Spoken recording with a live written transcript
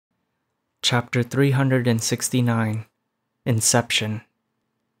Chapter 369 Inception.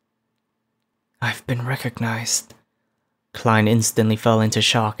 I've been recognized. Knyte instantly fell into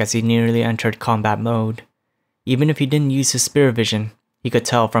shock as he nearly entered combat mode. Even if he didn't use his spear vision, he could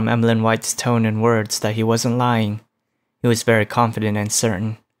tell from Emlyn White's tone and words that he wasn't lying. He was very confident and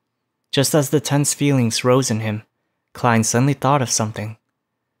certain. Just as the tense feelings rose in him, Knyte suddenly thought of something.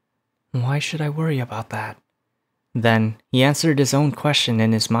 Why should I worry about that? Then, he answered his own question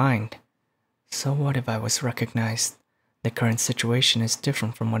in his mind. So what if I was recognized? The current situation is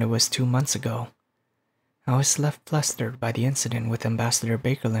different from what it was 2 months ago. I was left flustered by the incident with Ambassador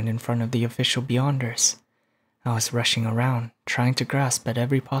Bakerland in front of the official Beyonders. I was rushing around, trying to grasp at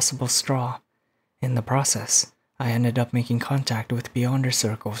every possible straw. In the process, I ended up making contact with Beyonder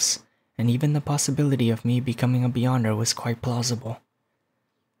circles, and even the possibility of me becoming a Beyonder was quite plausible.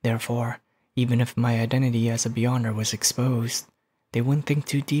 Therefore, even if my identity as a Beyonder was exposed, they wouldn't think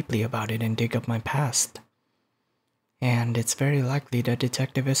too deeply about it and dig up my past. And it's very likely that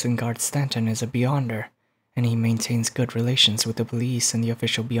Detective Isengard Stanton is a Beyonder, and he maintains good relations with the police and the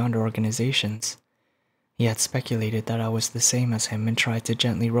official Beyonder organizations. He had speculated that I was the same as him and tried to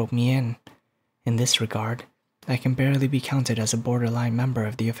gently rope me in. In this regard, I can barely be counted as a borderline member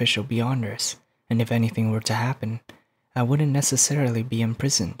of the official Beyonders, and if anything were to happen, I wouldn't necessarily be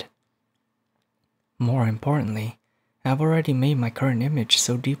imprisoned. More importantly, I've already made my current image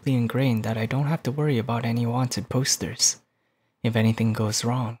so deeply ingrained that I don't have to worry about any wanted posters. If anything goes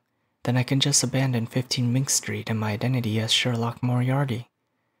wrong, then I can just abandon 15 Mink Street and my identity as Sherlock Moriarty.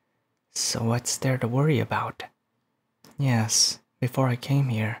 So what's there to worry about? Yes, before I came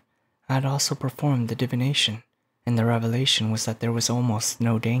here, I had also performed the divination, and the revelation was that there was almost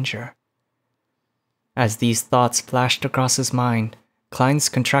no danger. As these thoughts flashed across his mind, Knyte's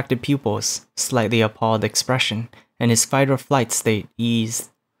contracted pupils, slightly appalled expression, and his fight-or-flight state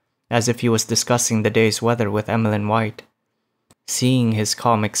eased, as if he was discussing the day's weather with Emlyn White. Seeing his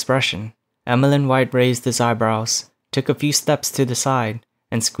calm expression, Emlyn White raised his eyebrows, took a few steps to the side,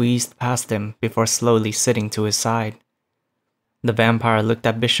 and squeezed past him before slowly sitting to his side. The vampire looked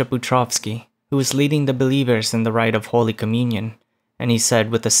at Bishop Utrovsky, who was leading the believers in the rite of Holy Communion, and he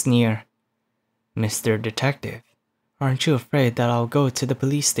said with a sneer, "Mr. Detective, aren't you afraid that I'll go to the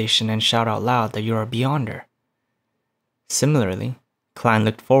police station and shout out loud that you're a Beyonder?" Similarly, Knyte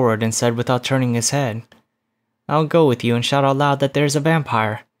looked forward and said without turning his head, "I'll go with you and shout out loud that there's a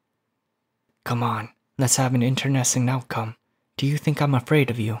vampire." "Come on, let's have an interesting outcome. Do you think I'm afraid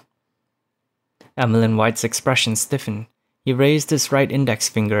of you?" Emlyn White's expression stiffened. He raised his right index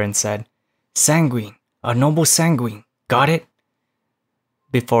finger and said, "Sanguine, a noble sanguine, got it?"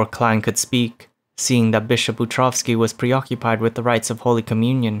 Before Knyte could speak, seeing that Bishop Utrovsky was preoccupied with the rites of Holy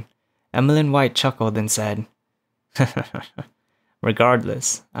Communion, Emlyn White chuckled and said,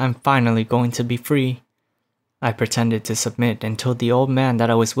 "Regardless, I'm finally going to be free. I pretended to submit and told the old man that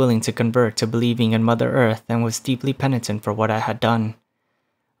I was willing to convert to believing in Mother Earth and was deeply penitent for what I had done.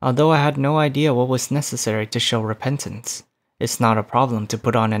 Although I had no idea what was necessary to show repentance, it's not a problem to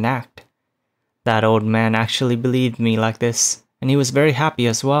put on an act. That old man actually believed me like this, and he was very happy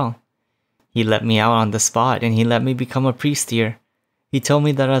as well. He let me out on the spot and he let me become a priest here. He told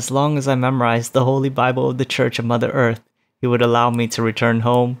me that as long as I memorized the Holy Bible of the Church of Mother Earth, he would allow me to return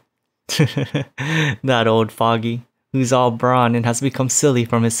home." That old foggy, who's all brawn and has become silly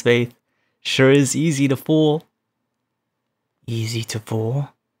from his faith, sure is easy to fool. Easy to fool?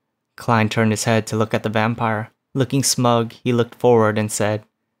 Knyte turned his head to look at the vampire. Looking smug, he looked forward and said,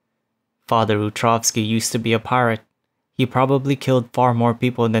 "Father Utrovsky used to be a pirate. He probably killed far more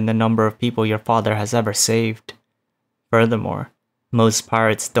people than the number of people your father has ever saved. Furthermore, most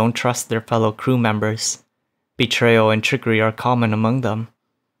pirates don't trust their fellow crew members. Betrayal and trickery are common among them.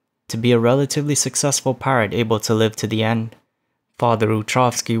 To be a relatively successful pirate able to live to the end, Father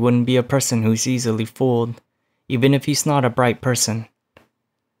Utrovsky wouldn't be a person who's easily fooled, even if he's not a bright person."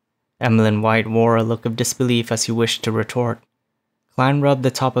 Emlyn White wore a look of disbelief as he wished to retort. Knyte rubbed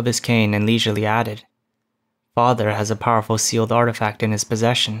the top of his cane and leisurely added, "Father has a powerful sealed artifact in his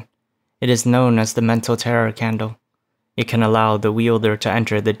possession. It is known as the Mental Terror Candle. It can allow the wielder to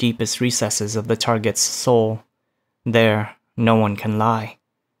enter the deepest recesses of the target's soul. There, no one can lie.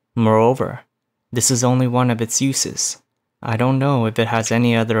 Moreover, this is only one of its uses. I don't know if it has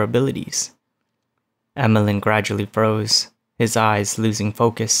any other abilities." Emlyn gradually froze, his eyes losing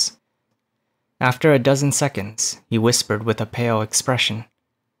focus. After a dozen seconds, he whispered with a pale expression,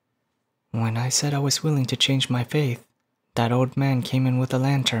 "When I said I was willing to change my faith, that old man came in with a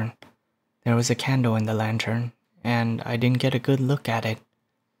lantern. There was a candle in the lantern, and I didn't get a good look at it."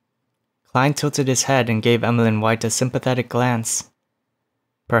 Knyte tilted his head and gave Emlyn White a sympathetic glance.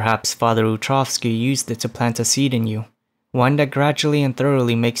 Perhaps Father Utrovsky used it to plant a seed in you, one that gradually and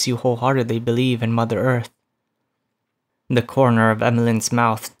thoroughly makes you wholeheartedly believe in Mother Earth. The corner of Emmeline's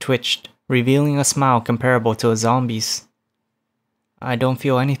mouth twitched, revealing a smile comparable to a zombie's. I don't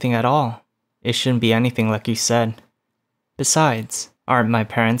feel anything at all. It shouldn't be anything like you said. Besides, aren't my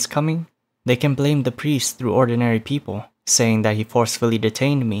parents coming? They can blame the priest through ordinary people, saying that he forcefully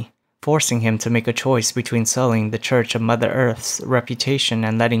detained me, forcing him to make a choice between selling the Church of Mother Earth's reputation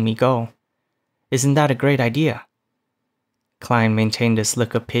and letting me go. Isn't that a great idea? Knyte maintained his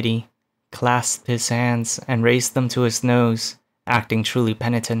look of pity, clasped his hands, and raised them to his nose, acting truly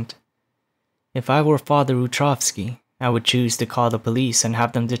penitent. If I were Father Utrovsky, I would choose to call the police and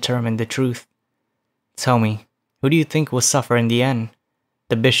have them determine the truth. Tell me, who do you think will suffer in the end?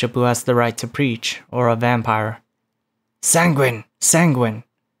 The bishop who has the right to preach, or a vampire? Sanguine! Sanguine!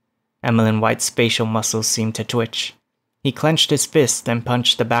 Emmeline White's facial muscles seemed to twitch. He clenched his fist and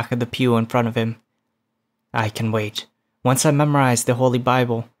punched the back of the pew in front of him. I can wait. Once I memorize the Holy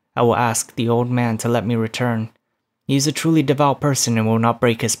Bible, I will ask the old man to let me return. He is a truly devout person and will not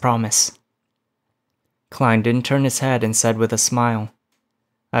break his promise. Knyte didn't turn his head and said with a smile,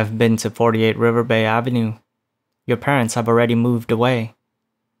 I've been to 48 River Bay Avenue. Your parents have already moved away.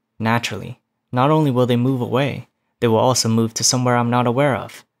 Naturally, not only will they move away, they will also move to somewhere I'm not aware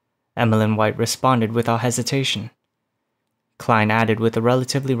of. Emmeline White responded without hesitation. Knyte added with a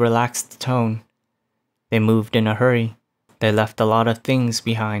relatively relaxed tone, They moved in a hurry. They left a lot of things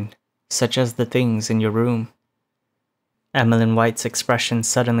behind, such as the things in your room. Emmeline White's expression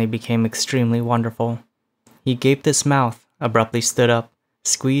suddenly became extremely wonderful. He gaped his mouth, abruptly stood up,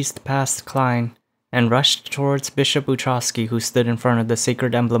 squeezed past Knyte, and rushed towards Bishop Utrovsky, who stood in front of the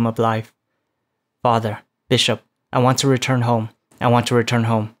sacred emblem of life. Father, Bishop, I want to return home. I want to return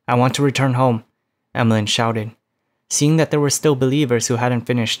home. I want to return home, Emmeline shouted. Seeing that there were still believers who hadn't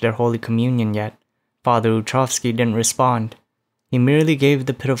finished their Holy Communion yet, Father Utrovsky didn't respond. He merely gave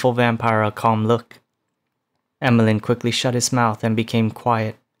the pitiful vampire a calm look. Emmeline quickly shut his mouth and became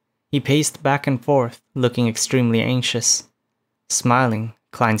quiet. He paced back and forth, looking extremely anxious. Smiling,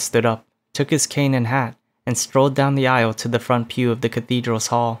 Knyte stood up, took his cane and hat, and strolled down the aisle to the front pew of the cathedral's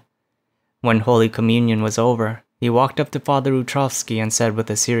hall. When Holy Communion was over, he walked up to Father Utrovsky and said with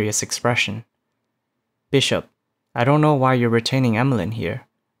a serious expression, Bishop, I don't know why you're retaining Emmeline here,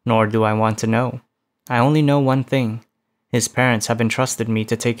 nor do I want to know. I only know one thing. His parents have entrusted me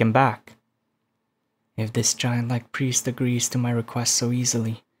to take him back. If this giant-like priest agrees to my request so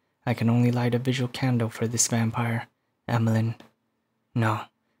easily, I can only light a visual candle for this vampire, Emmeline. No,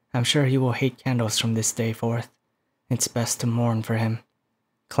 I'm sure he will hate candles from this day forth. It's best to mourn for him,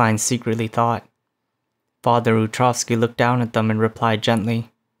 Knyte secretly thought. Father Utrovsky looked down at them and replied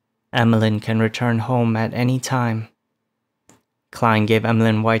gently, Emmeline can return home at any time. Knyte gave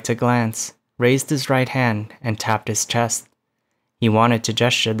Emmeline White a glance, raised his right hand, and tapped his chest. He wanted to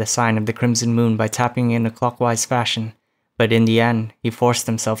gesture the sign of the crimson moon by tapping in a clockwise fashion, but in the end, he forced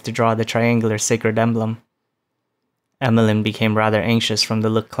himself to draw the triangular sacred emblem. Emmeline became rather anxious from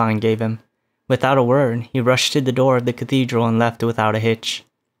the look Knyte gave him. Without a word, he rushed to the door of the cathedral and left without a hitch.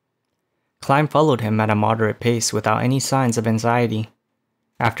 Knyte followed him at a moderate pace without any signs of anxiety.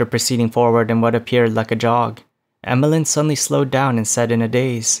 After proceeding forward in what appeared like a jog, Emmeline suddenly slowed down and said in a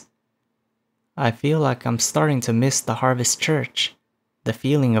daze, I feel like I'm starting to miss the Harvest Church, the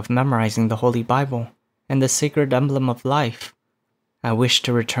feeling of memorizing the Holy Bible, and the sacred emblem of life. I wish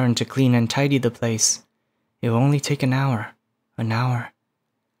to return to clean and tidy the place. It will only take an hour.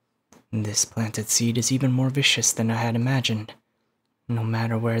 This planted seed is even more vicious than I had imagined. No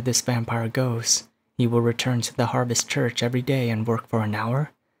matter where this vampire goes, he will return to the Harvest Church every day and work for an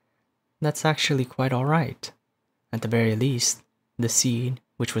hour? That's actually quite alright. At the very least, the seed,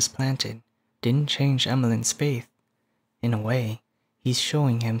 which was planted, didn't change Emmeline's faith. In a way, he's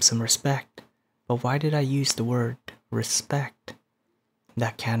showing him some respect. But why did I use the word respect?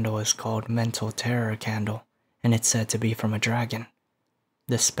 That candle is called Mental Terror Candle, and it's said to be from a dragon.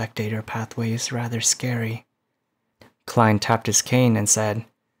 The spectator pathway is rather scary. Knyte tapped his cane and said,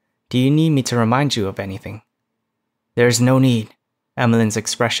 Do you need me to remind you of anything? There's no need. Emmeline's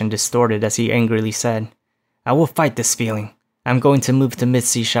expression distorted as he angrily said, I will fight this feeling. I'm going to move to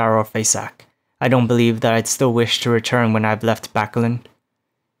Mid-Seashire or Fasak. I don't believe that I'd still wish to return when I've left Backland.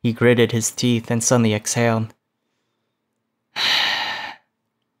 He gritted his teeth and suddenly exhaled.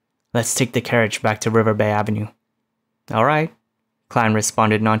 Let's take the carriage back to River Bay Avenue. All right, Knyte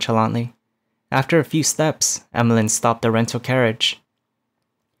responded nonchalantly. After a few steps, Emmeline stopped the rental carriage.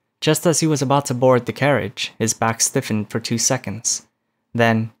 Just as he was about to board the carriage, his back stiffened for 2 seconds.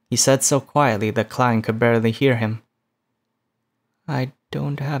 Then, he said so quietly that Knyte could barely hear him. I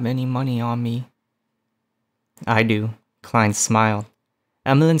don't have any money on me. I do, Knyte smiled.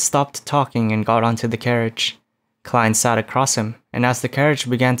 Emlyn stopped talking and got onto the carriage. Knyte sat across him, and as the carriage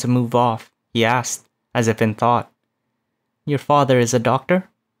began to move off, he asked, as if in thought, Your father is a doctor?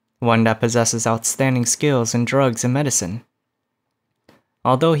 One that possesses outstanding skills in drugs and medicine.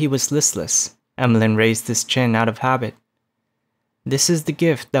 Although he was listless, Emlyn raised his chin out of habit. This is the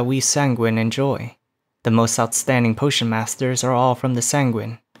gift that we sanguine enjoy. The most outstanding potion masters are all from the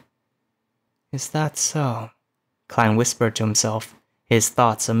sanguine. Is that so? Knyte whispered to himself, his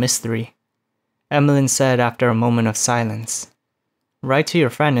thoughts a mystery. Emlyn said after a moment of silence, Write to your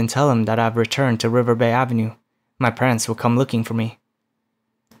friend and tell him that I've returned to River Bay Avenue. My parents will come looking for me.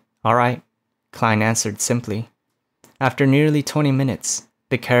 All right, Knyte answered simply. After nearly 20 minutes,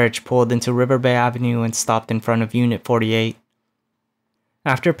 the carriage pulled into River Bay Avenue and stopped in front of Unit 48.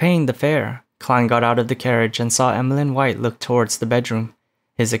 After paying the fare, Knyte got out of the carriage and saw Emlyn White look towards the bedroom,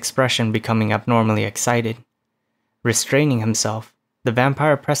 his expression becoming abnormally excited. Restraining himself, the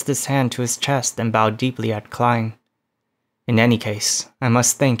vampire pressed his hand to his chest and bowed deeply at Knyte. In any case, I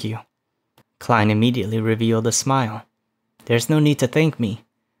must thank you. Knyte immediately revealed a smile. There's no need to thank me.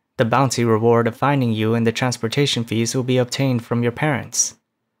 The bounty reward of finding you and the transportation fees will be obtained from your parents.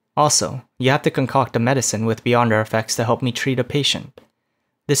 Also, you have to concoct a medicine with beyonder effects to help me treat a patient.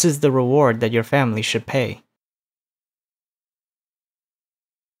 This is the reward that your family should pay.